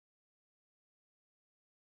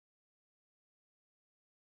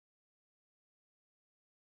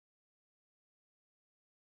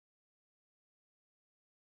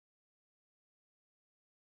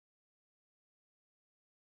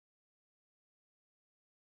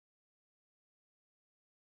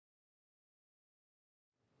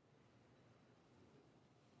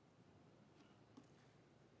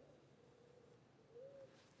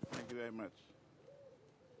you very much.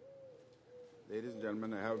 Ladies and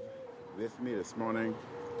gentlemen, I have with me this morning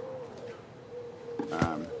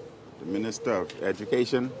the Minister of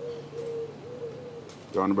Education,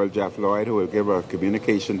 the Honorable Jeff Lloyd, who will give a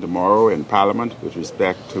communication tomorrow in Parliament with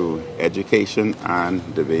respect to education and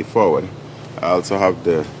the way forward. I also have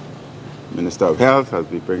the Minister of Health. As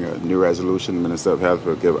we bring a new resolution, the Minister of Health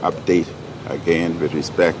will give an update again with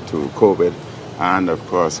respect to COVID. And of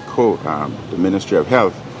course, the Ministry of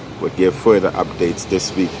Health will give further updates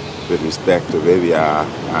this week with respect to where we are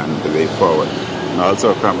and the way forward. And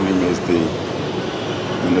also accompanying me is the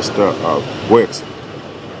Minister of Works.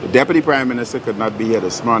 The Deputy Prime Minister could not be here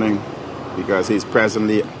this morning because he's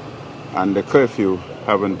presently under curfew,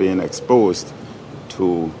 having been exposed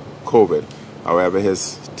to COVID. However,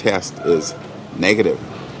 his test is negative.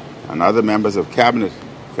 And other members of Cabinet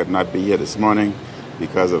could not be here this morning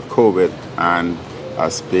because of COVID and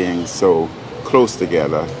us being so close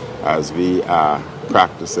together as we are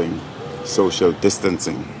practicing social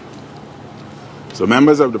distancing. So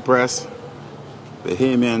members of the press,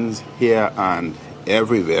 Bahamians here and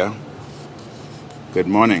everywhere, good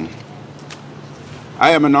morning.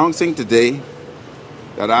 I am announcing today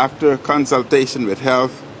that after consultation with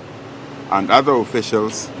health and other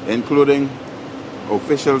officials, including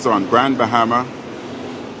officials on Grand Bahama,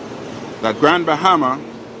 that Grand Bahama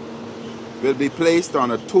will be placed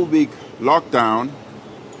on a 2-week lockdown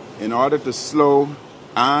in order to slow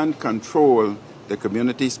and control the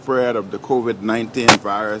community spread of the COVID-19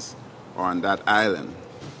 virus on that island.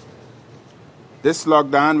 This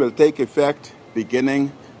lockdown will take effect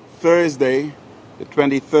beginning Thursday, the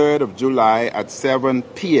 23rd of July at 7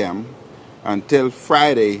 p.m. until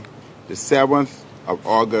Friday, the 7th of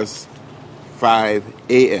August, 5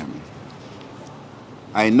 a.m.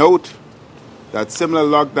 I note that similar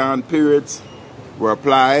lockdown periods were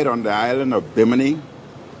applied on the island of Bimini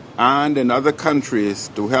and in other countries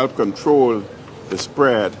to help control the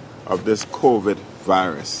spread of this COVID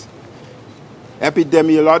virus.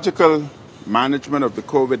 Epidemiological management of the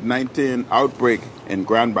COVID-19 outbreak in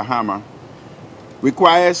Grand Bahama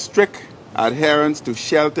requires strict adherence to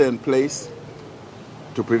shelter in place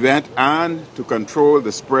to prevent and to control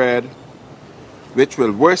the spread, which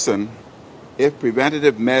will worsen if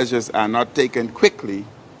preventative measures are not taken quickly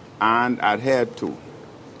and adhered to.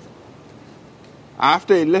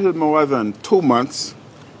 After a little more than 2 months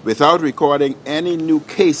without recording any new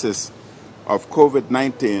cases of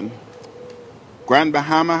COVID-19, Grand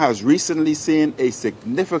Bahama has recently seen a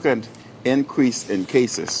significant increase in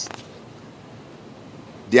cases.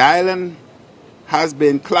 The island has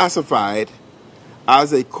been classified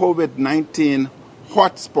as a COVID-19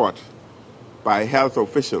 hotspot by health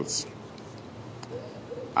officials.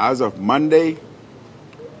 As of Monday,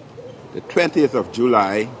 the 20th of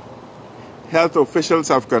July, health officials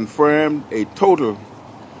have confirmed a total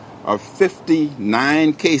of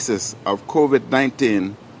 59 cases of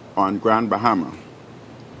COVID-19 on Grand Bahama.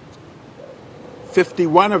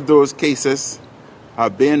 51 of those cases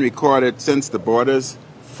have been recorded since the borders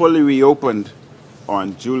fully reopened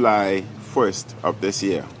on July 1st of this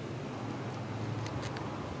year.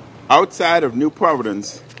 Outside of New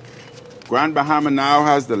Providence, Grand Bahama now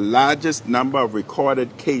has the largest number of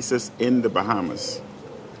recorded cases in the Bahamas.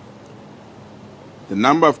 The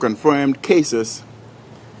number of confirmed cases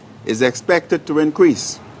is expected to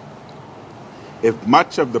increase if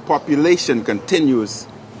much of the population continues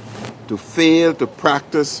to fail to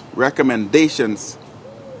practice recommendations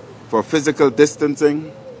for physical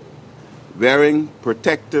distancing, wearing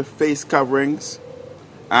protective face coverings,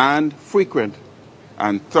 and frequent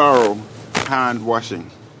and thorough hand washing.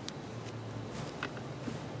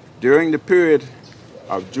 During the period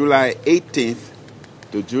of July 18th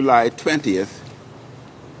to July 20th,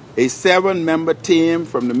 a 7-member team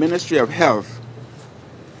from the Ministry of Health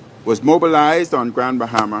was mobilized on Grand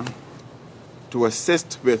Bahama to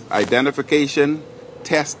assist with identification,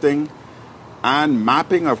 testing, and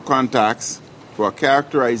mapping of contacts for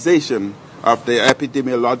characterization of the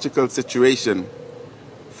epidemiological situation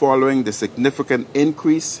following the significant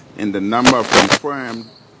increase in the number of confirmed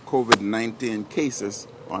COVID-19 cases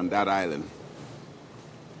on that island.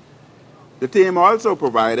 The team also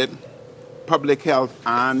provided public health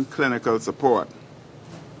and clinical support.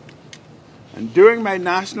 And during my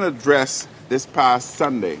national address this past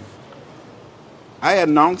Sunday, I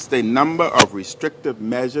announced a number of restrictive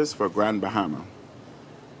measures for Grand Bahama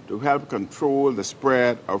to help control the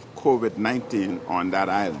spread of COVID-19 on that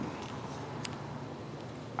island.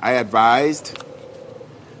 I advised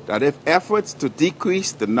that if efforts to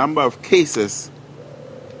decrease the number of cases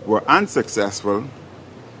were unsuccessful,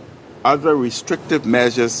 other restrictive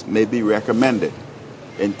measures may be recommended,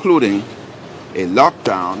 including a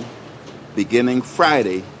lockdown beginning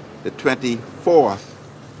Friday, the 24th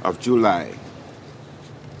of July.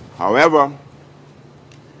 However,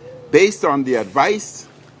 based on the advice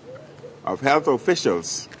of health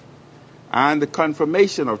officials and the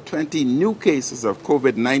confirmation of 20 new cases of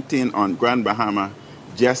COVID-19 on Grand Bahama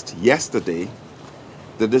just yesterday,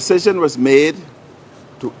 the decision was made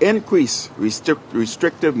to increase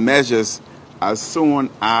restrictive measures as soon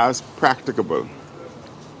as practicable.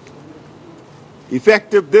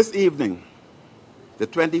 Effective this evening, the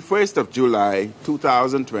 21st of July,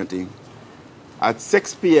 2020, at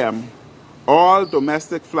 6 p.m., all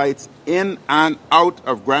domestic flights in and out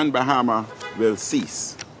of Grand Bahama will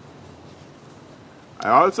cease. I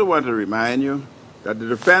also want to remind you that the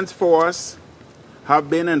Defense Force have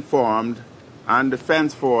been informed, and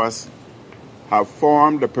Defense Force have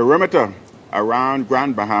formed a perimeter around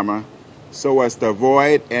Grand Bahama so as to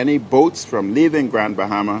avoid any boats from leaving Grand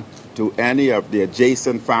Bahama to any of the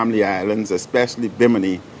adjacent family islands, especially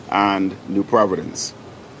Bimini and New Providence.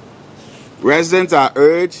 Residents are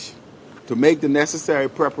urged to make the necessary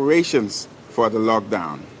preparations for the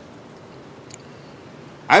lockdown.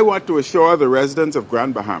 I want to assure the residents of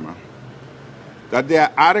Grand Bahama that there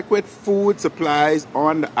are adequate food supplies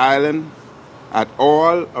on the island at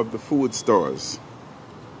all of the food stores.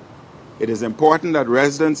 It is important that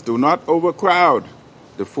residents do not overcrowd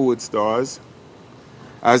the food stores,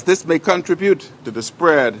 as this may contribute to the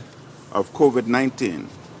spread of COVID-19.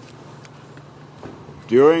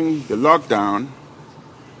 During the lockdown,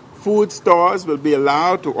 food stores will be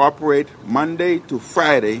allowed to operate Monday to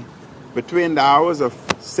Friday between the hours of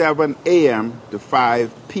 7 a.m. to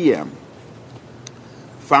 5 p.m.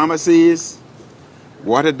 Pharmacies,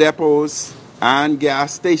 water depots, and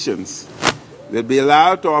gas stations will be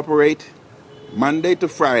allowed to operate Monday to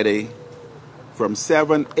Friday from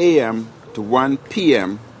 7 a.m. to 1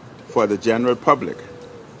 p.m. for the general public.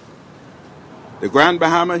 The Grand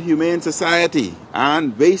Bahama Humane Society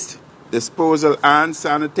and waste disposal and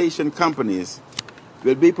sanitation companies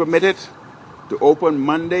will be permitted to open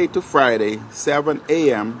Monday to Friday, 7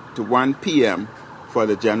 a.m. to 1 p.m. for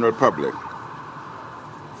the general public.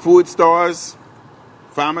 Food stores,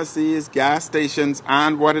 pharmacies, gas stations,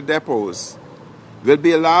 and water depots will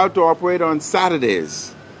be allowed to operate on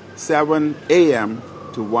Saturdays, 7 a.m.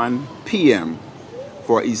 to 1 p.m.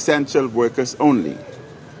 for essential workers only.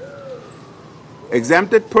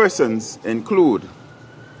 Exempted persons include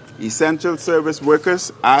essential service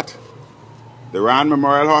workers at the Rand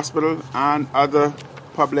Memorial Hospital and other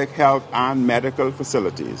public health and medical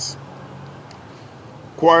facilities.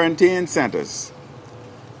 Quarantine centers: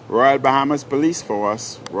 Royal Bahamas Police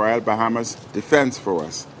Force, Royal Bahamas Defense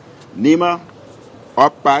Force, NEMA,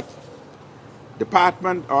 OPBAT,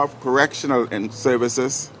 Department of Correctional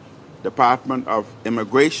Services, Department of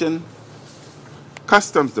Immigration,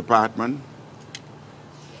 Customs Department,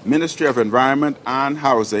 Ministry of Environment and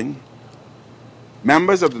Housing,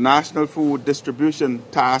 members of the National Food Distribution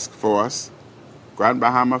Task Force, Grand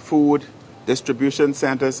Bahama Food Distribution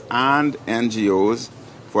Centers, and NGOs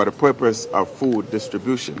for the purpose of food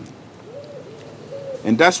distribution.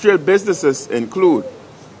 Industrial businesses include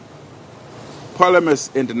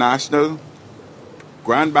Polymus International,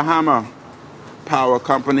 Grand Bahama Power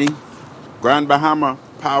Company, Grand Bahama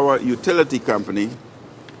Power Utility Company,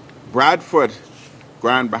 Bradford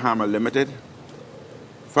Grand Bahama Limited,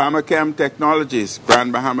 Pharmachem Technologies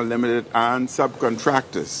Grand Bahama Limited and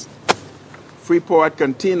subcontractors, Freeport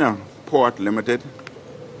Container Port Limited,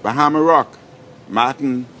 Bahama Rock,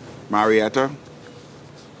 Martin Marietta,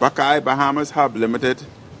 Buckeye Bahamas Hub Limited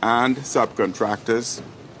and subcontractors,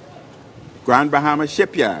 Grand Bahama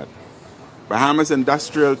Shipyard, Bahamas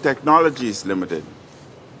Industrial Technologies Limited,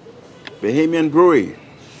 Bahamian Brewery,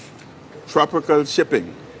 Tropical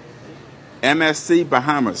Shipping, MSC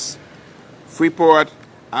Bahamas, Freeport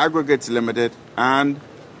Aggregates Limited, and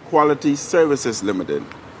Quality Services Limited,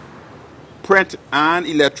 print and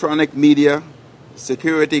electronic media,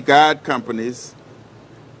 security guard companies,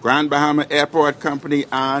 Grand Bahama Airport Company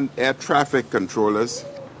and air traffic controllers.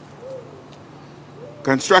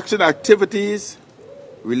 Construction activities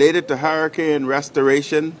related to hurricane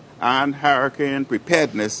restoration and hurricane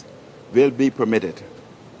preparedness will be permitted.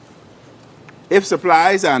 If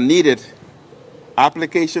supplies are needed,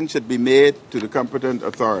 application should be made to the competent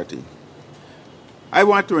authority. I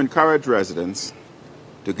want to encourage residents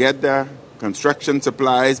to get their construction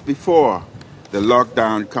supplies before the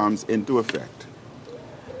lockdown comes into effect.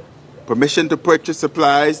 Permission to purchase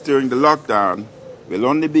supplies during the lockdown will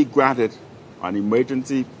only be granted on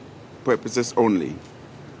emergency purposes only.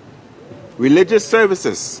 Religious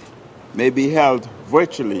services may be held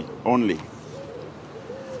virtually only.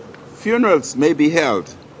 Funerals may be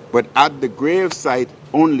held, but at the grave site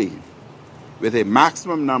only, with a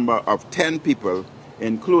maximum number of 10 people,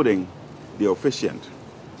 including the officiant.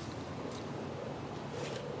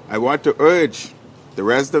 I want to urge the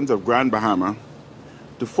residents of Grand Bahama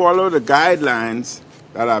to follow the guidelines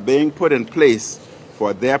that are being put in place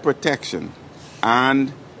for their protection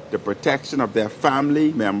and the protection of their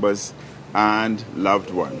family members and loved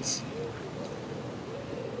ones.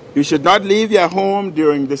 You should not leave your home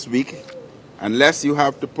during this week unless you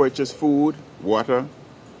have to purchase food, water,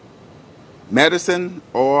 medicine,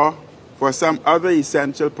 or for some other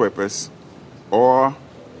essential purpose, or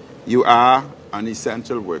you are an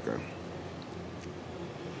essential worker.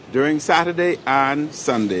 During Saturday and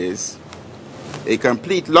Sundays, a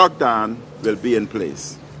complete lockdown will be in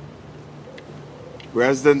place.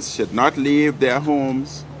 Residents should not leave their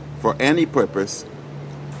homes for any purpose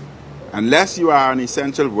unless you are an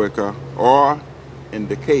essential worker or in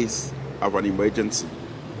the case of an emergency.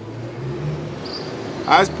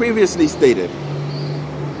 As previously stated,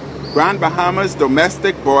 Grand Bahama's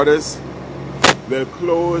domestic borders will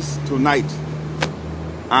close tonight,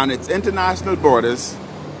 and its international borders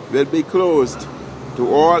will be closed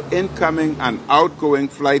to all incoming and outgoing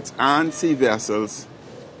flights and sea vessels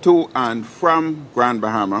to and from Grand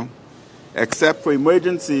Bahama, except for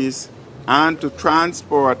emergencies and to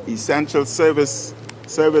transport essential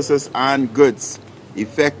services and goods,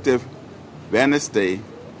 effective Wednesday,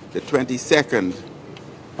 the 22nd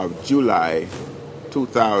of July,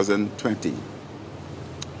 2020.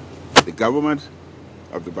 The government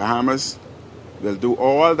of the Bahamas will do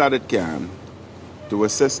all that it can to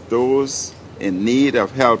assist those in need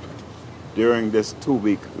of help during this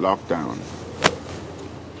 2-week lockdown.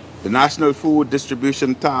 The National Food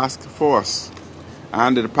Distribution Task Force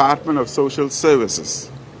and the Department of Social Services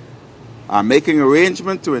are making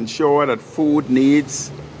arrangements to ensure that food needs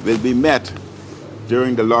will be met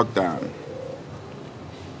during the lockdown.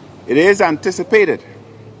 It is anticipated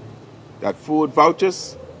that food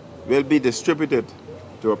vouchers will be distributed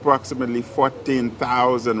to approximately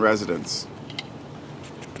 14,000 residents.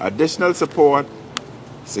 Additional support,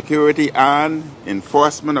 security, and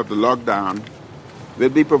enforcement of the lockdown will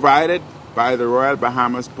be provided by the Royal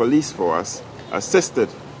Bahamas Police Force, assisted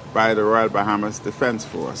by the Royal Bahamas Defense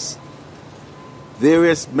Force.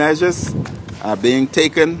 Various measures are being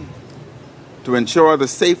taken to ensure the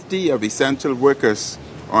safety of essential workers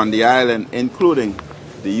on the island, including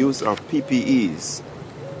the use of PPEs.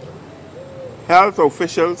 Health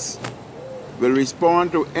officials will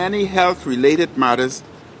respond to any health-related matters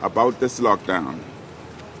about this lockdown.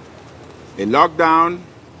 A lockdown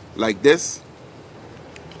like this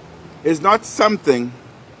is not something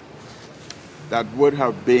that would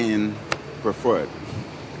have been preferred,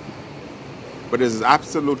 but it is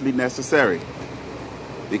absolutely necessary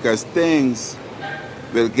because things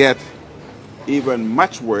will get even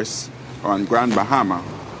much worse on Grand Bahama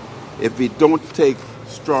if we don't take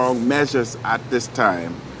strong measures at this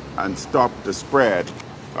time and stop the spread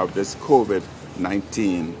of this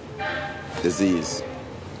COVID-19 disease.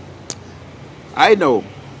 I know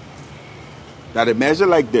that a measure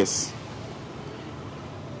like this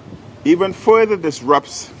even further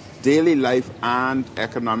disrupts daily life and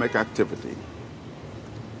economic activity.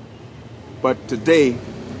 But today,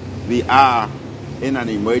 we are in an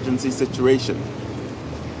emergency situation.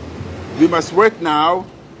 We must work now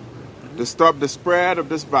to stop the spread of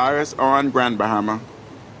this virus on Grand Bahama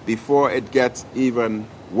before it gets even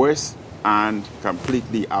worse and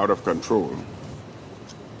completely out of control.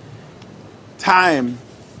 Time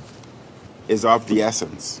is of the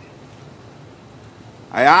essence.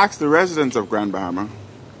 I ask the residents of Grand Bahama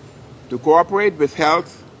to cooperate with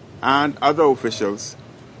health and other officials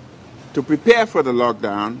to prepare for the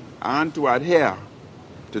lockdown and to adhere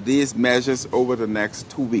to these measures over the next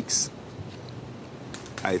 2 weeks.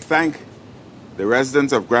 I thank the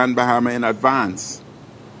residents of Grand Bahama in advance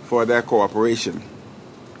for their cooperation.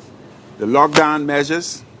 The lockdown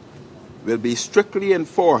measures will be strictly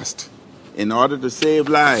enforced in order to save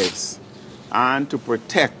lives and to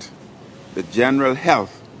protect the general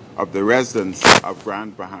health of the residents of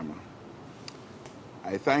Grand Bahama.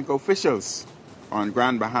 I thank officials on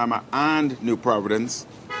Grand Bahama and New Providence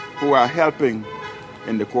who are helping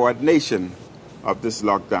in the coordination of this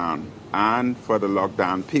lockdown and for the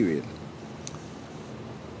lockdown period.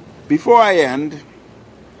 Before I end,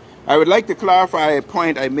 I would like to clarify a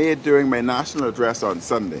point I made during my national address on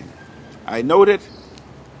Sunday. I noted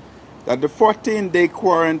that the 14-day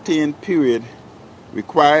quarantine period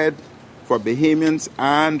required for Bahamians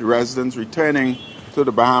and residents returning to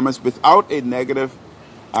the Bahamas without a negative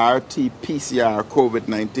RT-PCR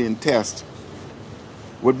COVID-19 test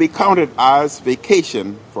would be counted as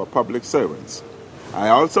vacation for public servants. I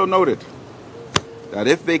also noted that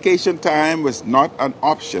if vacation time was not an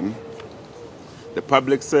option, the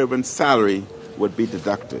public servant's salary would be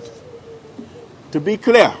deducted. To be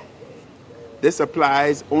clear, this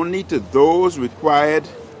applies only to those required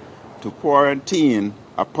to quarantine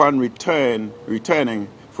upon returning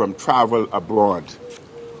from travel abroad,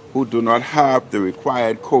 who do not have the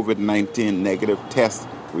required COVID-19 negative test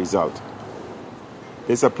result.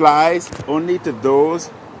 This applies only to those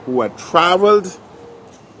who had traveled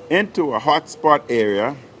into a hotspot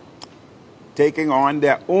area, taking on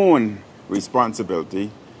their own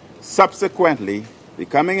responsibility, subsequently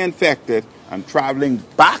becoming infected and traveling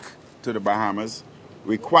back to the Bahamas,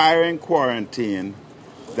 requiring quarantine.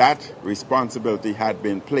 That responsibility had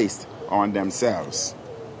been placed on themselves.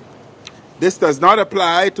 This does not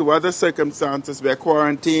apply to other circumstances where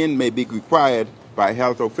quarantine may be required by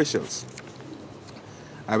health officials.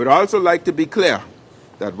 I would also like to be clear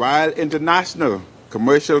that while international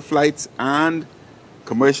commercial flights and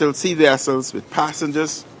commercial sea vessels with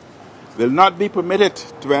passengers will not be permitted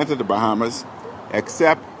to enter the Bahamas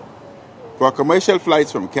except for commercial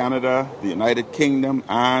flights from Canada, the United Kingdom,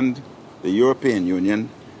 and the European Union,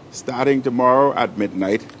 starting tomorrow at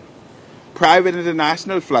midnight, private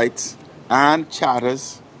international flights and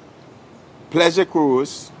charters, pleasure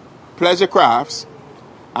cruise, pleasure crafts,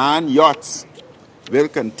 and yachts will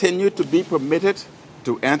continue to be permitted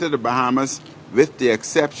to enter the Bahamas with the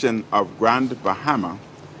exception of Grand Bahama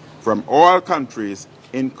from all countries,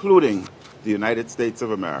 including the United States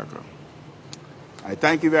of America. I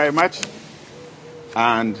thank you very much.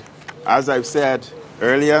 And as I've said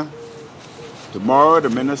earlier, tomorrow the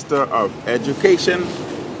Minister of Education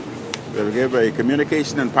will give a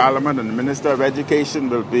communication in Parliament, and the Minister of Education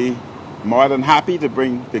will be more than happy to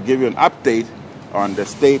give you an update on the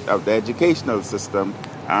state of the educational system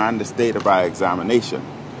and the state of our examination.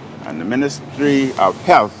 And the Ministry of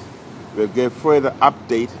Health will give further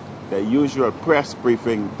update, their usual press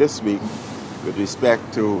briefing this week with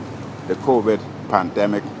respect to the COVID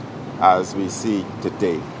pandemic as we see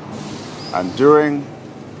today. And during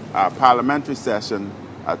our parliamentary session,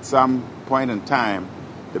 at some point in time,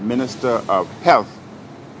 the Minister of Health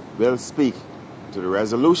will speak to the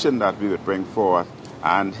resolution that we would bring forth,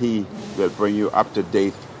 and he will bring you up to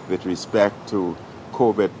date with respect to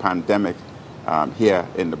COVID pandemic here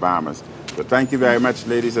in the Bahamas. So thank you very much,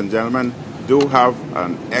 ladies and gentlemen. Do have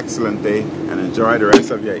an excellent day and enjoy the rest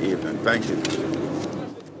of your evening. Thank you.